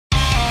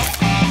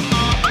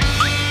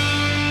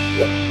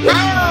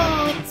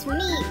Hello, it's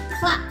me,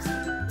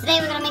 Klops. Today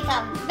we're gonna make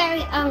our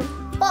very own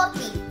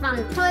Forky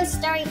from Toy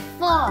Story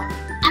 4.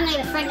 I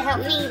made a friend to help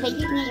me, but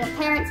you can get your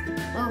parents.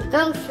 We'll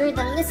go through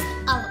the list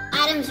of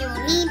items you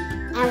will need,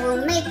 and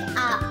we'll make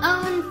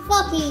our own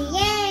Forky.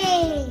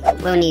 Yay!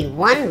 We'll need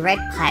one red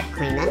pipe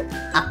cleaner,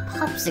 a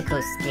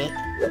popsicle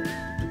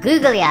stick,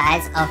 googly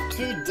eyes of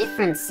 2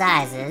 different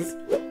sizes,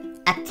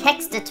 a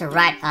texter to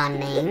write our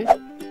name,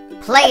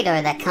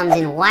 play-doh that comes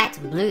in white,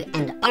 blue,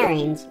 and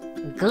orange,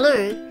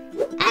 glue,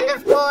 and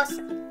of course,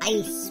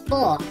 a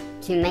spork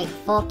to make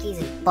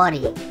Forky's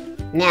body.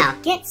 Now,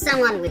 get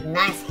someone with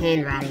nice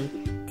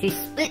handwriting to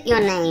split your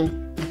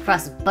name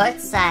across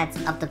both sides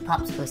of the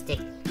popsicle stick.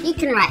 You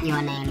can write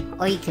your name,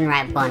 or you can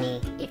write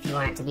Bonnie if you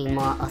want it to be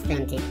more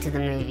authentic to the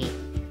movie.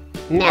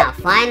 Now,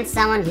 find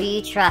someone who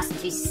you trust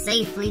to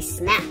safely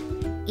snap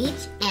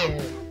each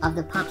end of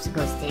the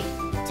popsicle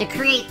stick to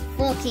create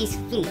Forky's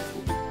feet.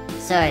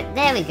 So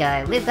there we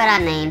go, we've got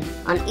our name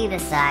on either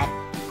side,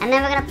 and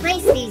then we're going to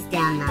place these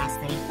down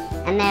nicely,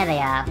 and there they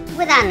are,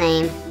 with our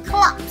name,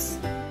 Klops.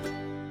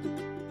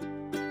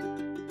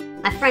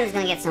 My friend's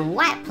going to get some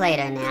white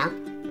Play-Doh now,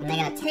 and they're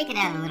going to take it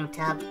out of the little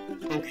tub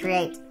and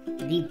create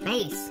the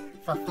base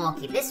for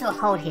Forky. This will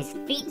hold his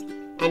feet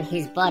and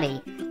his body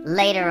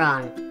later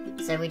on.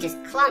 So we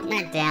just clump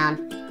that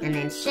down, and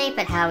then shape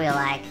it how we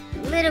like,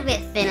 a little bit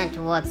thinner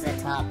towards the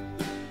top.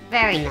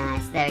 Very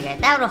nice, there we go,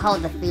 that will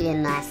hold the feet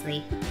in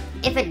nicely.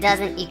 If it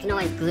doesn't, you can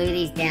always glue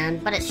these down,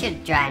 but it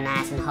should dry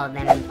nice and hold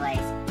them in place.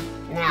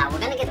 Now, we're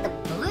going to get the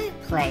blue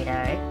Play-Doh,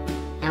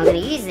 and we're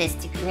going to use this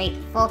to create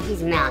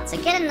Forky's mouth. So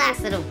get a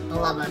nice little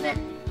blob of it,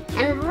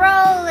 and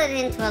roll it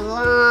into a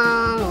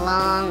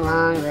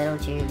long little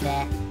tube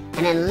there,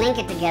 and then link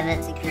it together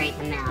to create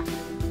the mouth.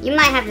 You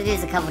might have to do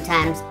this a couple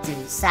times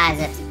to size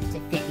it to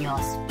fit your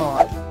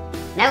Spork.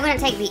 Now we're going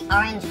to take the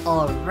orange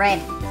or red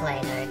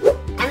Play-Doh,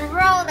 and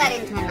roll that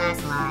into a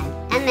nice line.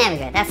 And there we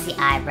go, that's the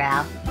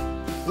eyebrow.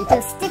 You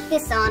can stick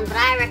this on, but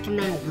I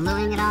recommend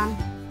gluing it on,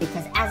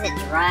 because as it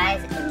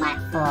dries, it might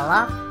fall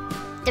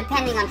off,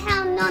 depending on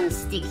how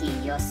non-sticky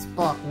your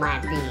Spork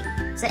might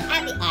be. So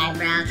add the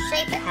eyebrow,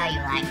 shape it how you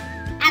like,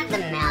 add the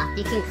mouth.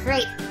 You can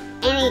create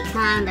any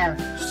kind of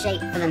shape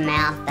for the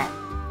mouth that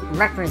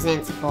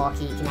represents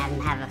Forky. You can have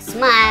him have a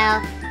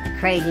smile, a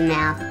crazy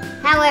mouth,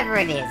 however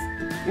it is.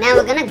 Now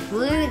we're going to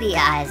glue the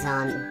eyes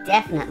on,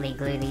 definitely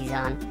glue these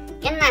on.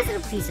 Get a nice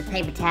little piece of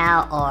paper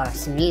towel or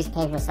some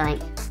newspaper or something,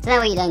 so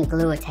that way you don't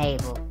glue a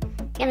table.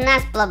 Get a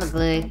nice blob of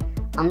glue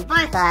on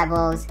both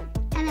eyeballs,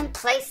 and then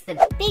place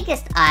the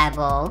biggest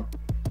eyeball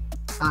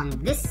on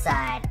this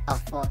side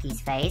of Forky's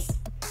face.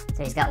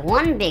 So he's got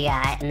one big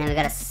eye, and then we've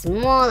got a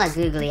smaller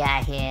googly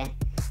eye here.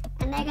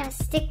 And they're going to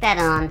stick that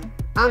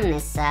on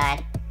this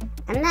side,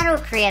 and that'll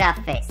create our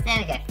face. There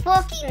we go.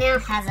 Forky now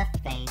has a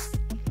face.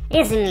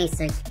 Isn't he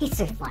he's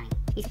so funny.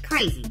 He's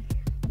crazy.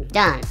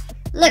 Done.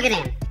 Look at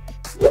him.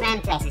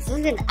 Fantastic. So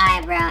look at the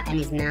eyebrow and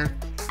his mouth.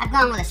 I've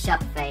gone with a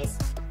shocked face.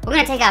 We're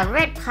going to take our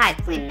red pipe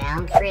cleaner now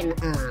and create an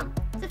arm.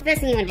 So the first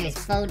thing you want to do is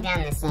fold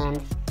down this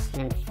end,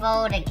 and then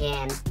fold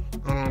again,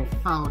 and then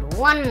fold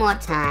one more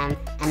time,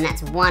 and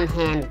that's one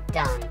hand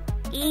done.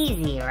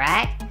 Easy,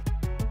 right?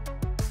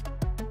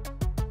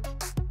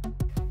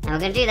 Now we're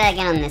going to do that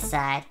again on this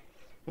side.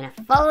 We're going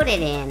to fold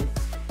it in,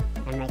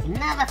 and make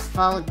another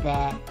fold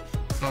there,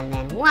 and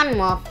then one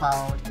more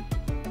fold,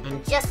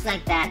 and just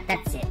like that,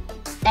 that's it.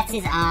 That's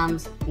his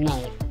arms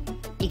made.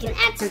 You can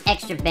add some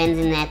extra bends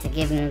in there to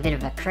give him a bit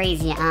of a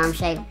crazier arm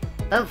shape,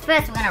 but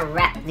first we're going to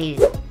wrap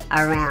these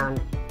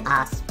around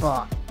our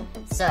Spork.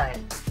 So,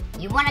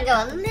 you want to go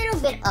a little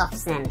bit off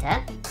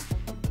center,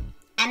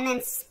 and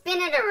then spin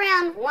it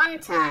around one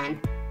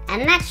time,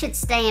 and that should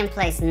stay in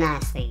place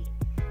nicely.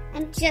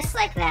 And just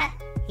like that,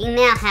 he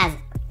now has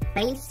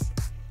face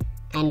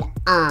and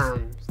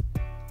arms.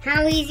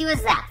 How easy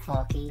was that,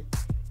 Forky?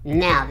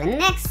 Now, the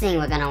next thing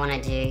we're going to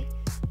want to do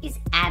is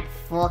add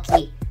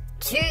Forky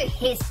to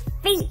his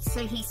feet so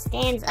he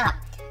stands up.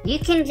 You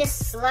can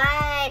just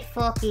slide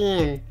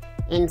Forky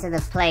into the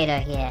Play-Doh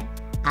here.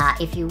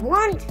 If you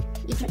want,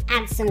 you can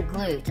add some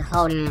glue to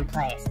hold him in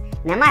place.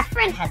 Now my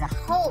friend has a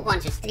whole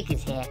bunch of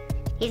stickers here.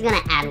 He's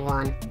going to add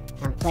one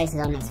and place it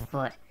on his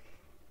foot.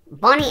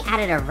 Bonnie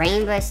added a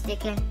rainbow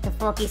sticker to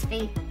Forky's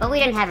feet, but we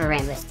don't have a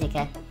rainbow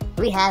sticker.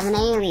 We have an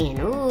alien.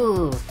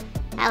 Ooh,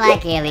 I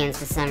like aliens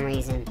for some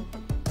reason.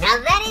 Now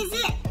that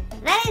is it.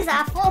 That is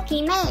our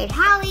Forky made.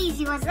 How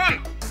easy was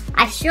that?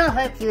 I sure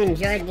hope you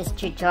enjoyed this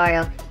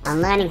tutorial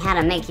on learning how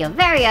to make your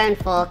very own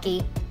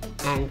Forky.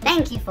 And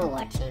thank you for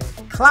watching.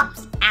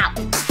 Klops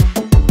out.